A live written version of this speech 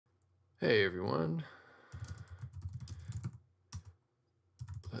Hey everyone,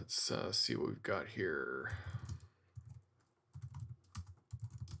 let's see what we've got here.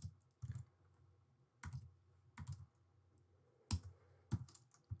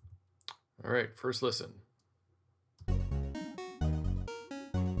 All right, first listen.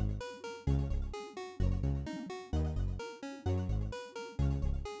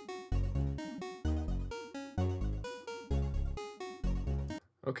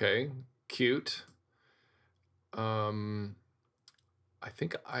 Okay, cute. I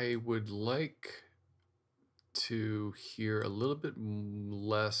think I would like to hear a little bit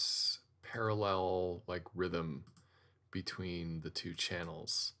less parallel like rhythm between the two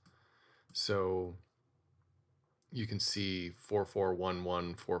channels. So you can see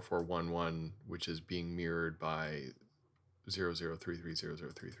 4411, 4411, which is being mirrored by 0033,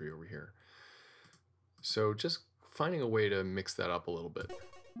 0033 over here. So just finding a way to mix that up a little bit.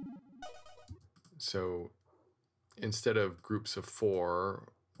 So instead of groups of 4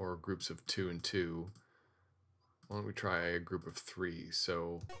 or groups of 2 and 2, why don't we try a group of 3?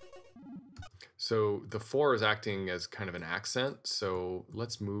 So the 4 is acting as kind of an accent. So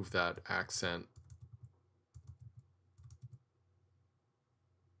let's move that accent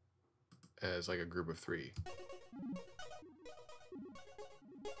as like a group of 3.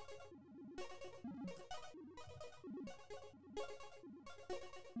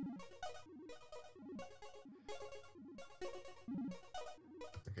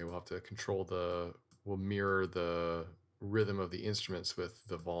 Okay, we'll have to control we'll mirror the rhythm of the instruments with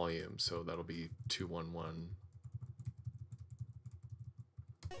the volume. So that'll be 211.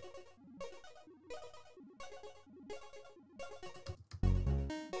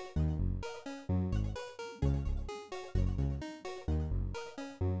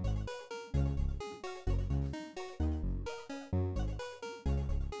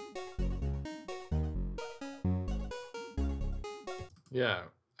 Yeah,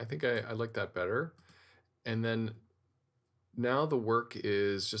 I think I like that better. And then now the work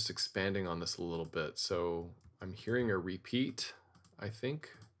is just expanding on this a little bit. So I'm hearing a repeat, I think.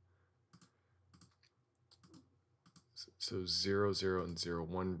 So 0, 0, and 0,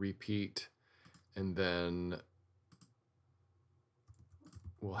 1 repeat. And then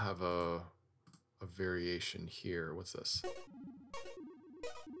we'll have a variation here. What's this?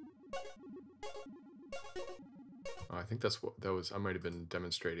 Oh, I think that's what that was. I might have been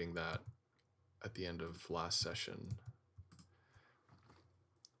demonstrating that at the end of last session.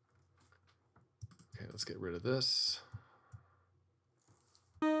 Okay, let's get rid of this.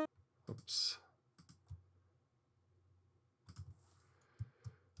 Oops.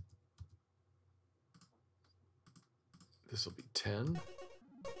 This will be 10.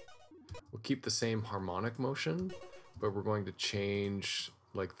 We'll keep the same harmonic motion, but we're going to change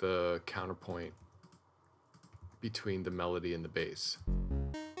like the counterpoint between the melody and the bass.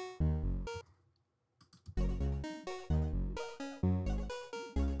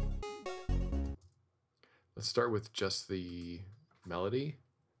 Let's start with just the melody.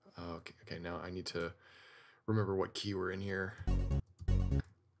 Okay, now I need to remember what key we're in here.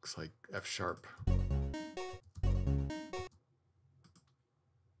 Looks like F sharp.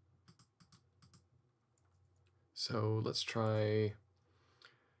 So let's try.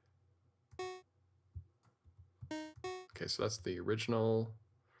 Okay, so that's the original.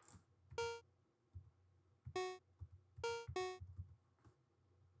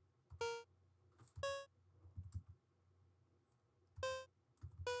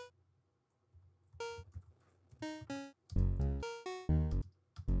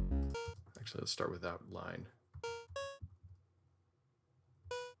 Actually, let's start with that line.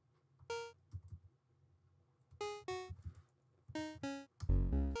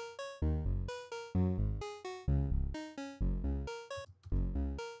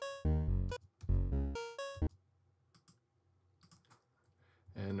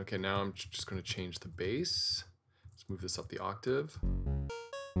 And okay, now I'm just going to change the bass. Let's move this up the octave.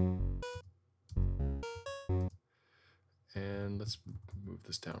 And let's move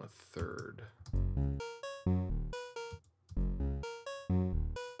this down a third.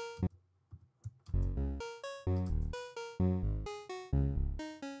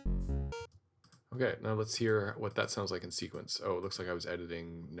 Okay, now let's hear what that sounds like in sequence. Oh, it looks like I was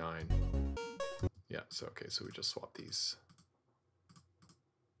editing 9. Yeah, so okay, so we just swapped these.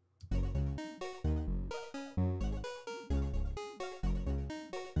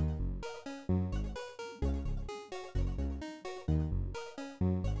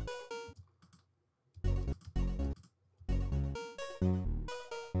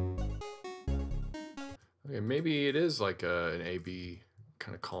 Okay, maybe it is like an A-B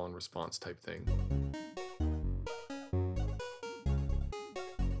kind of call and response type thing.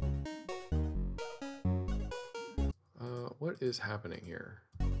 What is happening here?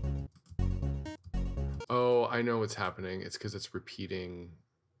 Oh, I know what's happening. It's because it's repeating.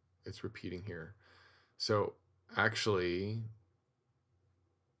 It's repeating here. So actually,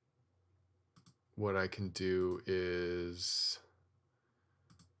 what I can do is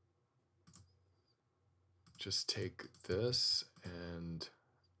just take this and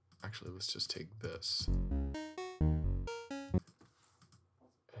actually let's just take this and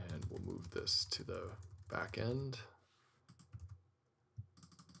we'll move this to the back end.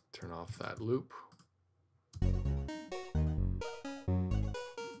 Turn off that loop.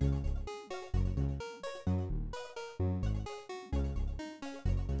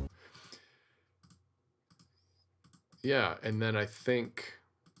 Yeah, and then I think,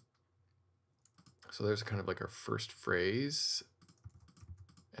 so there's kind of like our first phrase.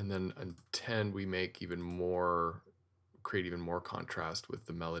 And then on 10, we make even more, create even more contrast with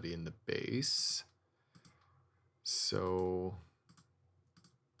the melody and the bass. So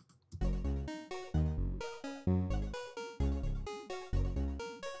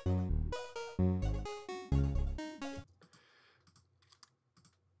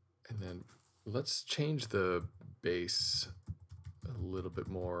and then let's change the bass a little bit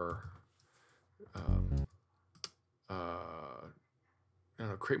more. I don't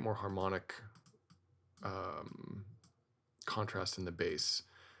know, create more harmonic contrast in the bass.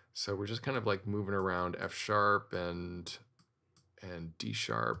 So we're just kind of like moving around F sharp and D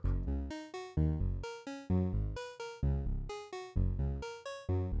sharp.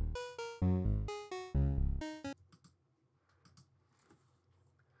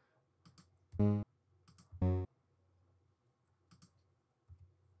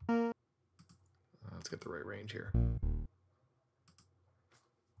 Let's get the right range here.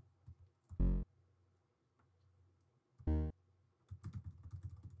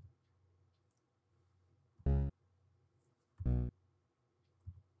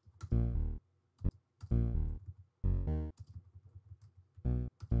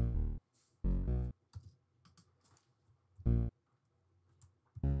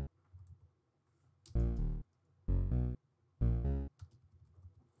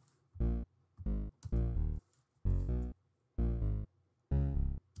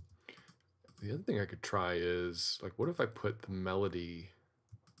 The other thing I could try is, like, what if I put the melody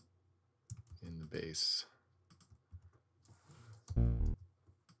in the bass?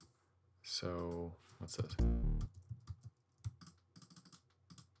 So, what's this?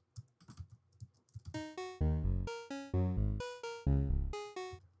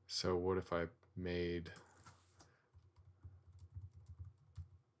 So what if I made...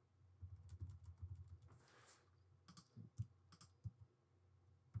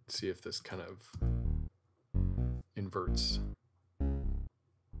 see if this kind of inverts.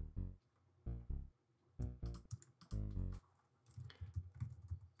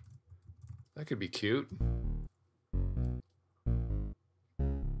 That could be cute.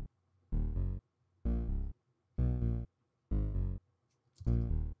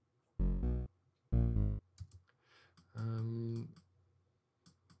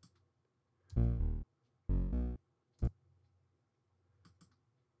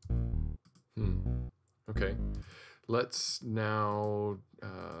 Okay, let's now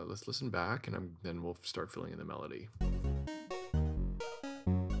let's listen back, and then we'll start filling in the melody.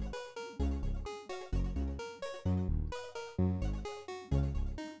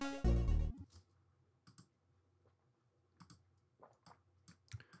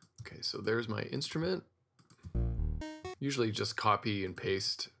 Okay, so there's my instrument. Usually just copy and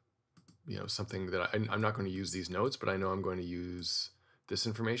paste, you know, something that I'm not going to use these notes, but I know I'm going to use this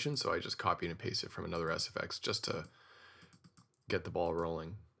information, so I just copy and paste it from another SFX just to get the ball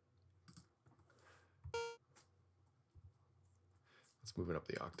rolling. Let's move it up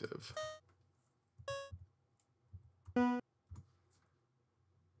the octave.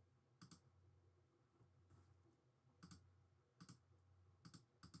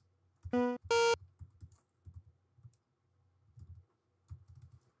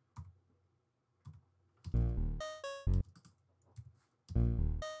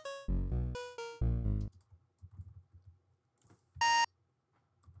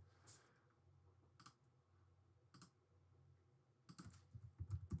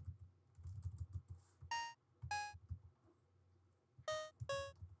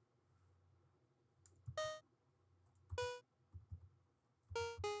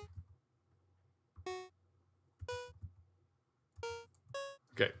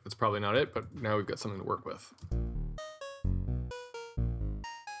 Okay, that's probably not it, but now we've got something to work with.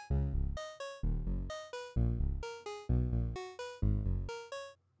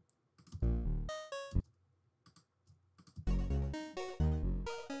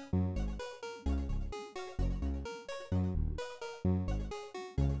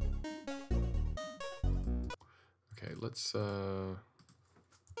 let's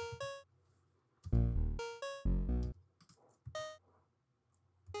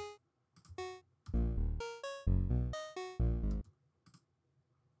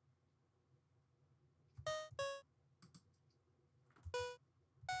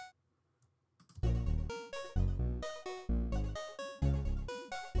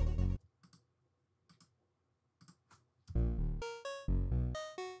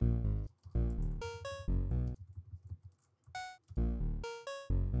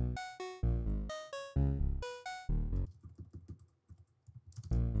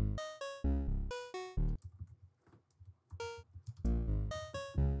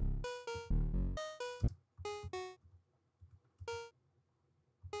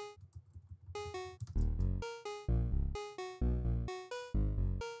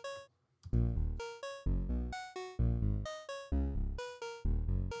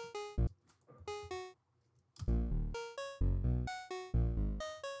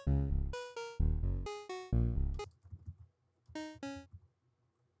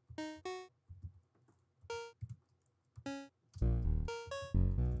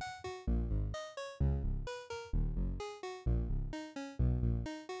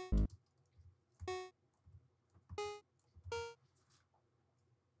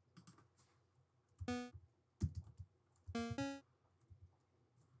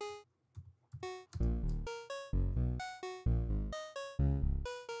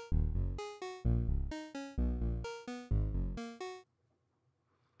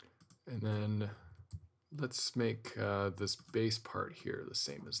and then let's make this bass part here the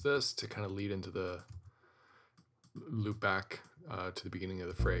same as this to kind of lead into the loop back to the beginning of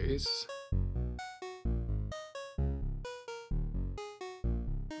the phrase.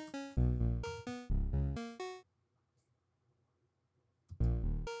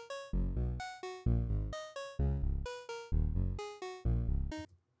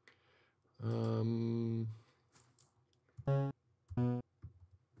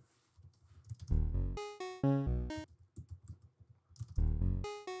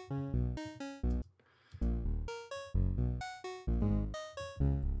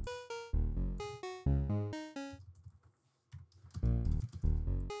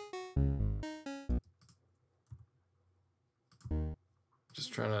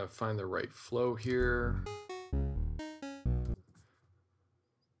 Just trying to find the right flow here.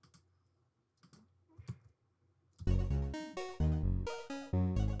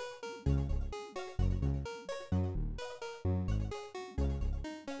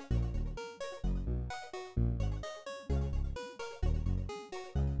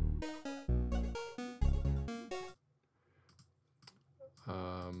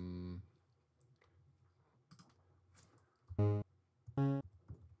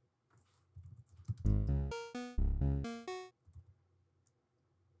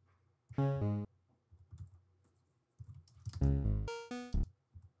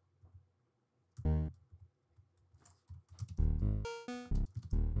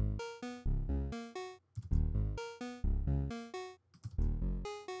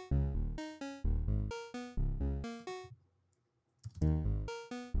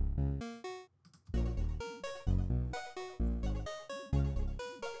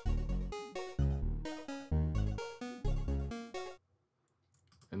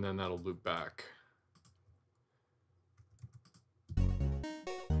 And then that'll loop back.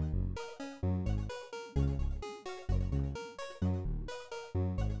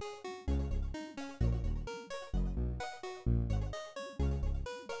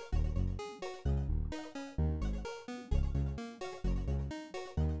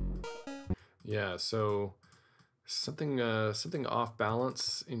 Yeah, so something off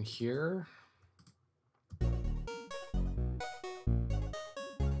balance in here. I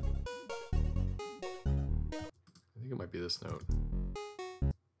think it might be this note.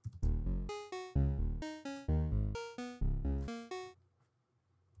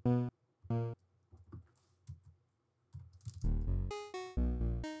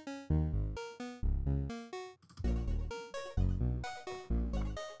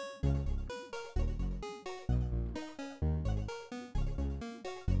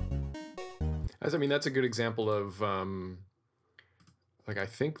 I mean, that's a good example of, like, I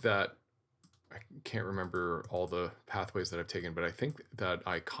think that, I can't remember all the pathways that I've taken, but I think that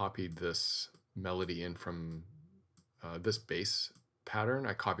I copied this melody in from this bass pattern.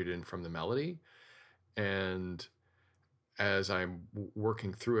 I copied it in from the melody. And as I'm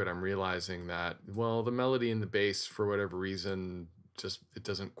working through it, I'm realizing that, well, the melody and the bass, for whatever reason, just, it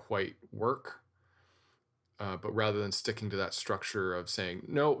doesn't quite work. But rather than sticking to that structure of saying,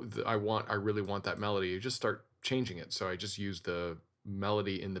 no, I really want that melody, you just start changing it. So I just use the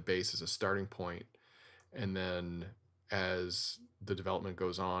melody in the bass as a starting point, and then as the development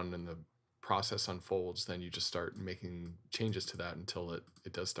goes on and the process unfolds, then you just start making changes to that until it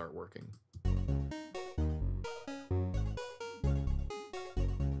does start working.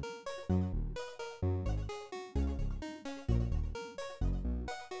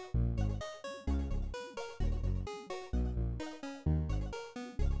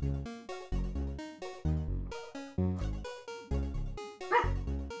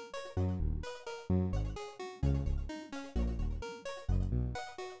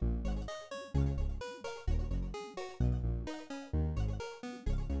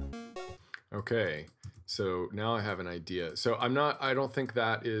 Okay, so now I have an idea. So I don't think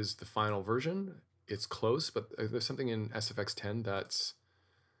that is the final version. It's close, but there's something in SFX 10 that's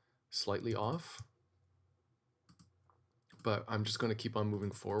slightly off. But I'm just going to keep on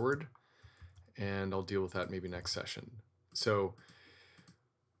moving forward, and I'll deal with that maybe next session. So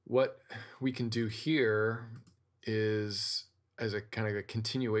what we can do here is, as a kind of a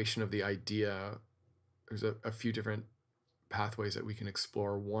continuation of the idea, there's a few different pathways that we can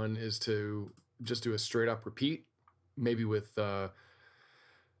explore. One is to just do a straight up repeat, maybe with, well,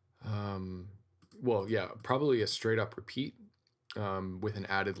 yeah, probably a straight up repeat with an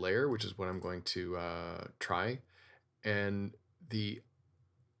added layer, which is what I'm going to try. And the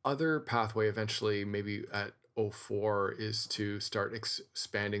other pathway eventually, maybe at 04, is to start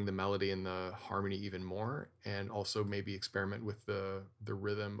expanding the melody and the harmony even more, and also maybe experiment with the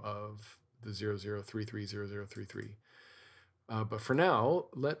rhythm of the 0033, 0033. But for now,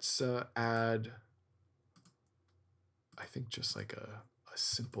 let's add, I think, just like a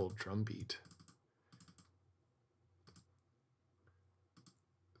simple drum beat.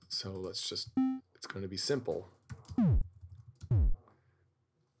 So it's going to be simple.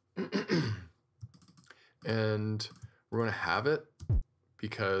 And we're going to have it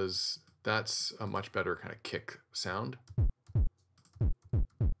because that's a much better kind of kick sound.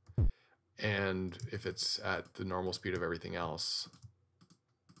 And if it's at the normal speed of everything else,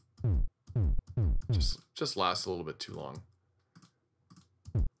 just lasts a little bit too long.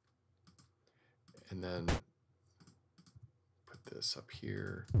 And then put this up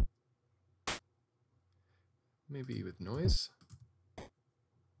here, maybe with noise.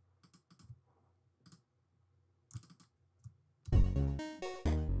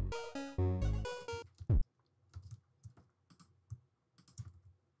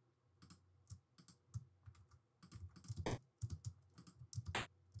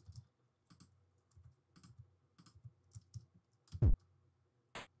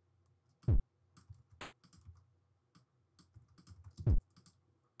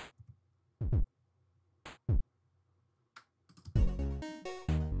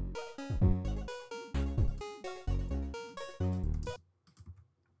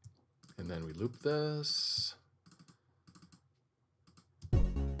 And then we loop this.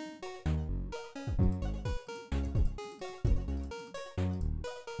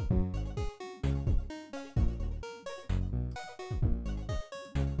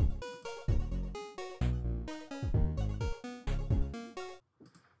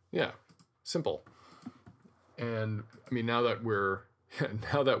 Yeah, simple. And I mean, now that we're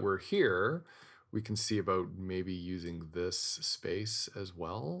here, we can see about maybe using this space as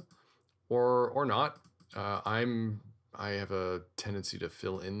well, or not. I have a tendency to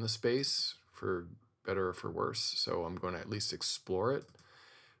fill in the space, for better or for worse, so I'm going to at least explore it.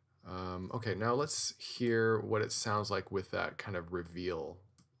 Okay, now let's hear what it sounds like with that kind of reveal.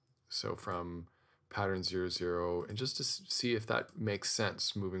 So from pattern 00, and just to see if that makes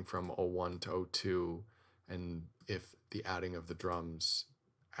sense moving from 01 to 02, and if the adding of the drums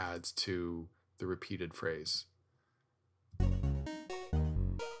adds to the repeated phrase.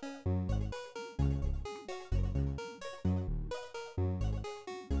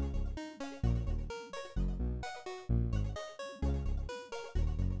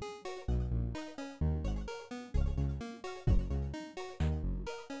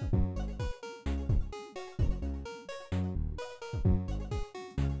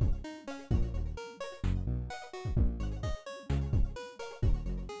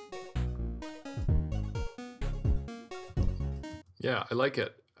 Yeah, I like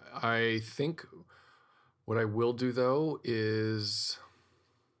it. I think what I will do though is,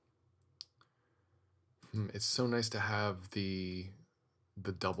 it's so nice to have the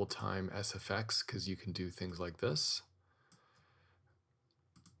double time SFX, because you can do things like this.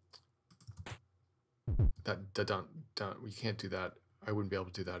 We can't do that. I wouldn't be able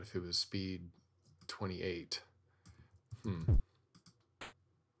to do that if it was speed 28.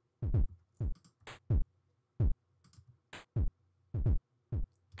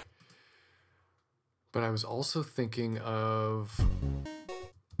 But I was also thinking of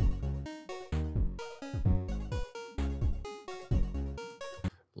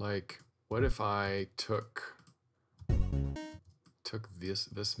like, what if I took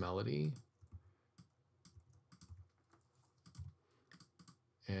this melody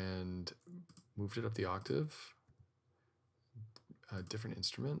and moved it up the octave, a different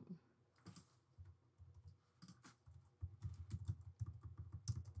instrument.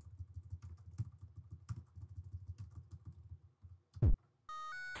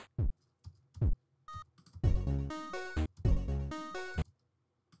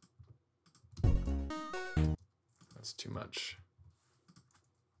 That's too much.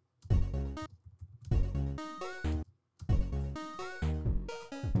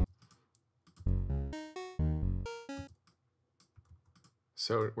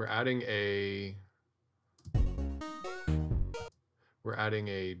 So we're adding a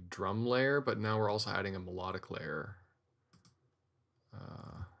drum layer, but now we're also adding a melodic layer.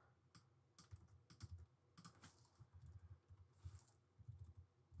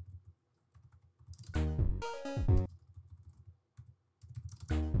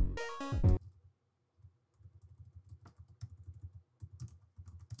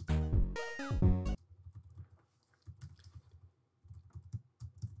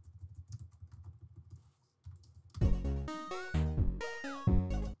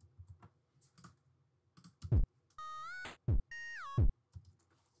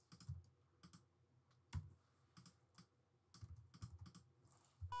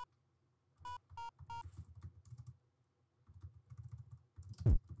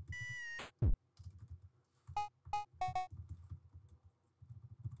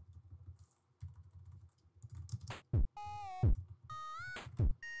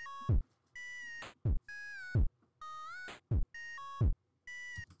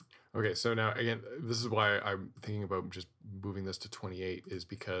 Okay, so now again, this is why I'm thinking about just moving this to 28, is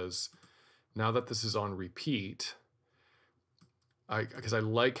because now that this is on repeat, because I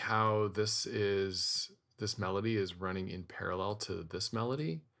like how this melody is running in parallel to this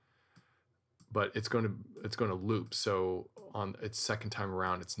melody, but it's going to loop. So on its second time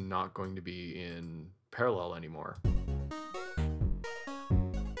around, it's not going to be in parallel anymore.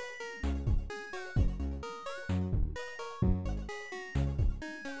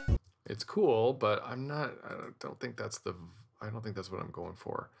 It's cool, but I don't think that's what I'm going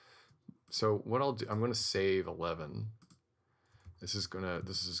for. So what I'll do, I'm going to save 11. This is gonna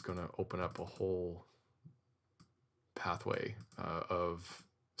open up a whole pathway of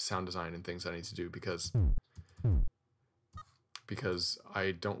sound design and things I need to do, because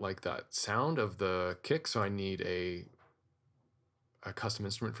I don't like that sound of the kick, so I need a custom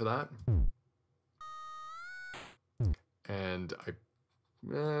instrument for that. And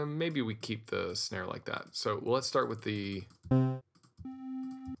maybe we keep the snare like that. So let's start with the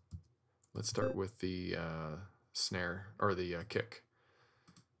snare, or the kick.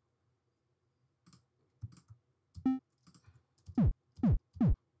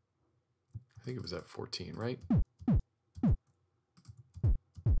 I think it was at 14, right?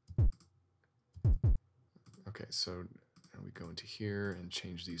 Okay, so now we go into here and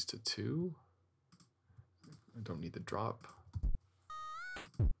change these to 2. I don't need the drop.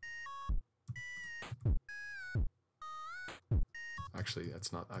 Actually,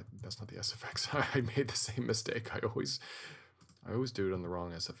 that's not the SFX. I made the same mistake. I always do it on the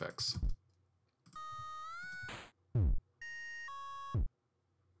wrong SFX.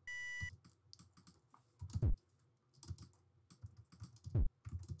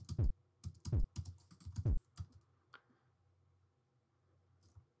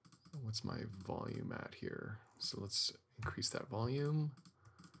 What's my volume at here? So let's increase that volume.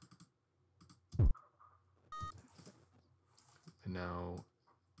 And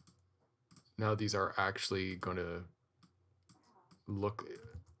now these are actually going to look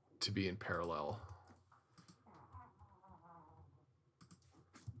to be in parallel.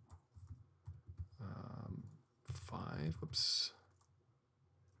 Five, oops.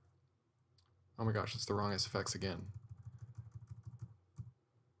 Oh my gosh, it's the wrong SFX again.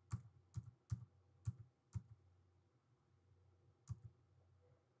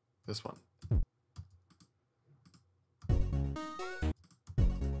 This one.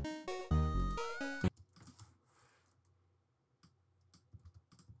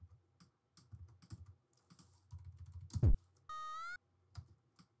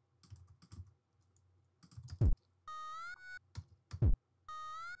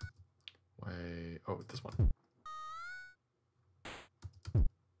 Oh, this one.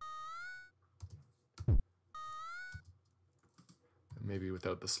 maybe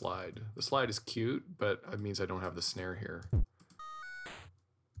without the slide. The slide is cute, but it means I don't have the snare here.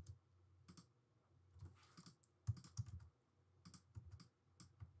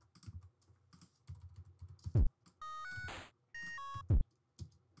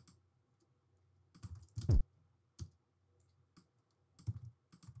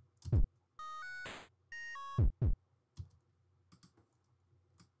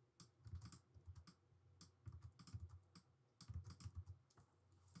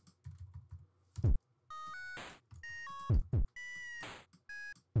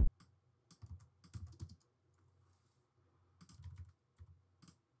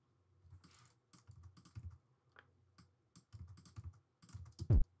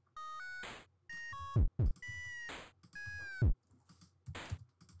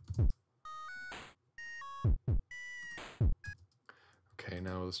 Okay,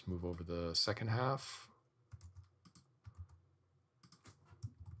 now let's move over the second half.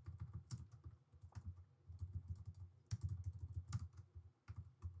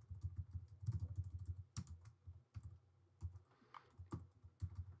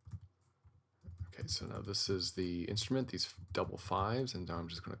 Okay, so now this is the instrument, these double fives, and now I'm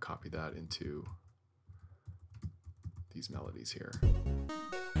just going to copy that into these melodies here.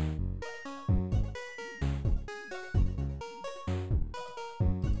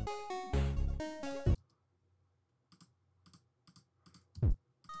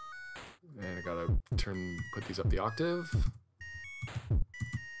 And I gotta put these up the octave.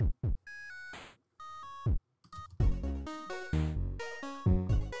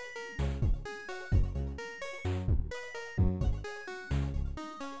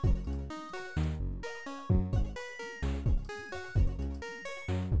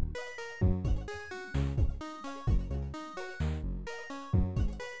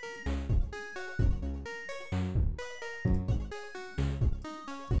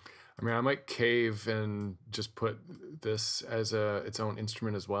 I mean, I might cave and just put this as its own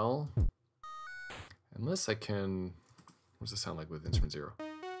instrument as well. Unless I can, what does this sound like with instrument 0?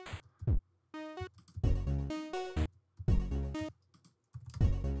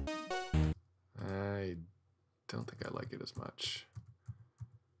 I don't think I like it as much.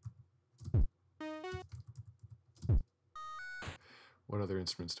 What other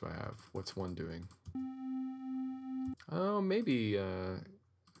instruments do I have? What's one doing? Oh, maybe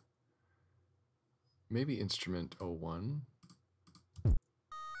instrument 01.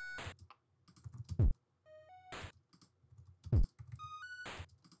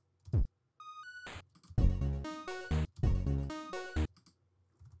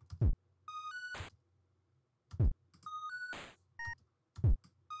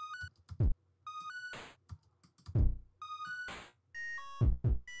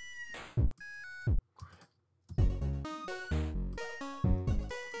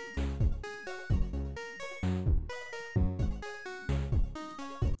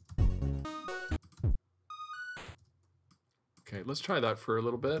 Okay, let's try that for a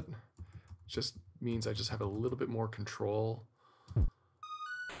little bit. Just means I just have a little bit more control.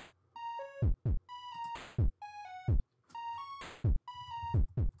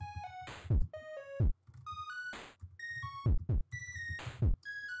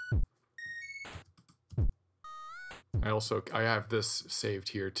 I have this saved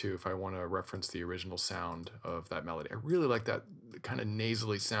here too if I want to reference the original sound of that melody. I really like that kind of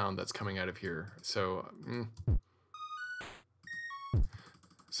nasally sound that's coming out of here. So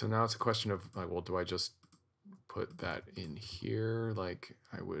now it's a question of like, well, do I just put that in here? Like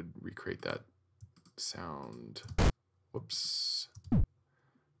I would recreate that sound. Whoops. I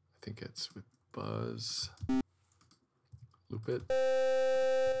think it's with buzz. Loop it.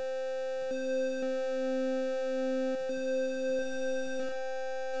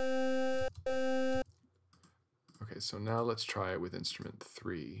 Okay, so now let's try it with instrument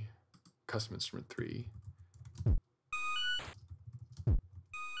 3, custom instrument 3.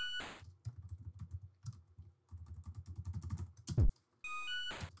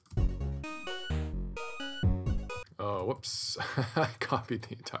 Oh, whoops. I copied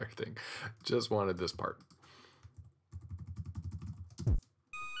the entire thing. Just wanted this part.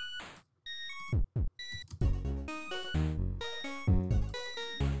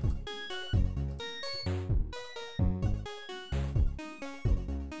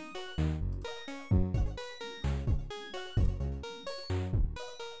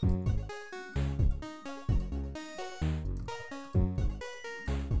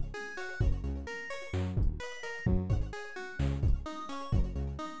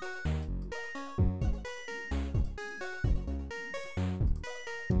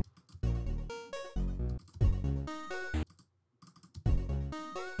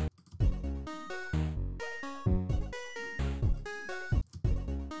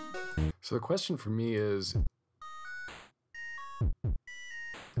 So the question for me is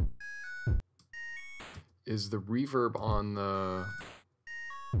the reverb on the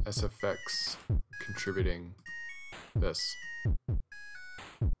SFX contributing this?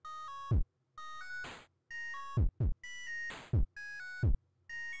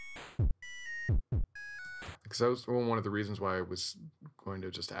 Because that was one of the reasons why I was going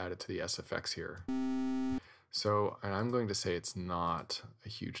to just add it to the SFX here. So, and I'm going to say it's not a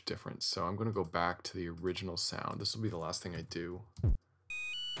huge difference. So I'm going to go back to the original sound. This will be the last thing I do.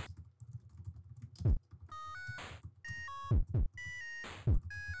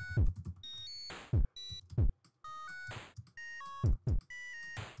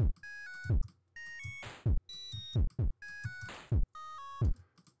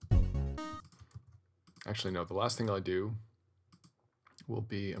 Actually, no, the last thing I'll do will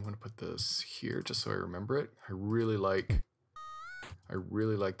be, I'm going to put this here just so I remember it. I really like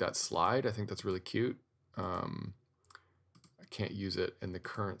that slide. I think that's really cute. I can't use it in the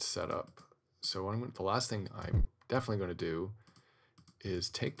current setup. So the last thing I'm definitely going to do is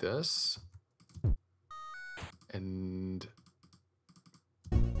take this and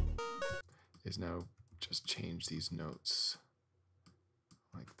is now just change these notes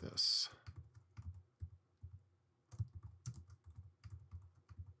like this.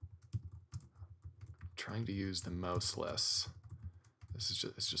 Trying to use the mouse less.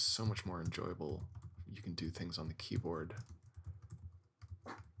 It's just so much more enjoyable. You can do things on the keyboard.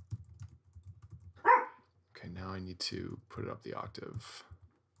 Okay, now I need to put it up the octave.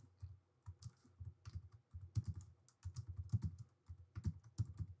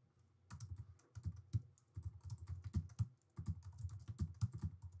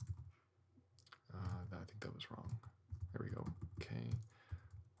 I think that was wrong. There we go. Okay,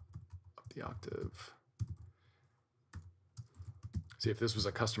 up the octave. See, if this was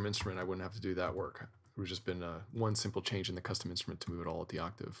a custom instrument, I wouldn't have to do that work. It would have just been one simple change in the custom instrument to move it all at the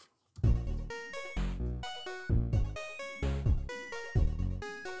octave.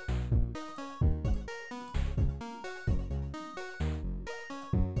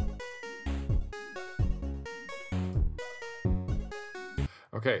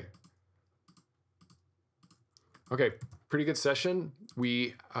 Okay. Okay, pretty good session.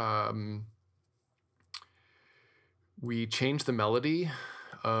 We changed the melody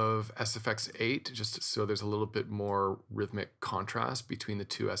of SFX 8 just so there's a little bit more rhythmic contrast between the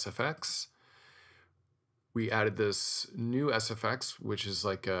two SFX. We added this new SFX, which is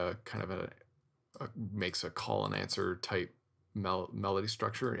like a kind of makes a call and answer type melody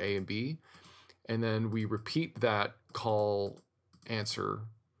structure, A and B. And then we repeat that call answer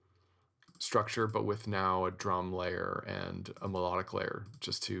structure, but with now a drum layer and a melodic layer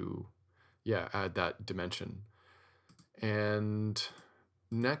just to, yeah, add that dimension. And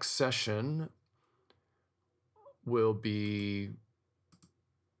next session will be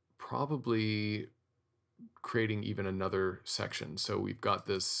probably creating even another section. So we've got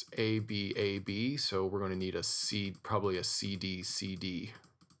this A, B, A, B. So we're going to need a C, probably a CD, CD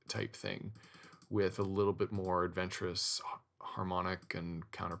type thing with a little bit more adventurous harmonic and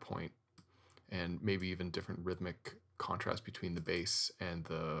counterpoint, and maybe even different rhythmic contrast between the bass and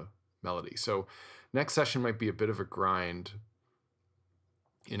the melody. So next session might be a bit of a grind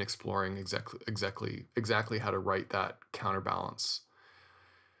in exploring exactly how to write that counterbalance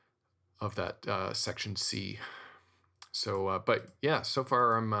of that section C. So, but yeah, so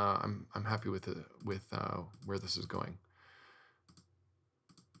far I'm happy with where this is going.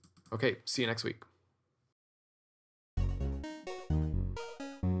 Okay, see you next week.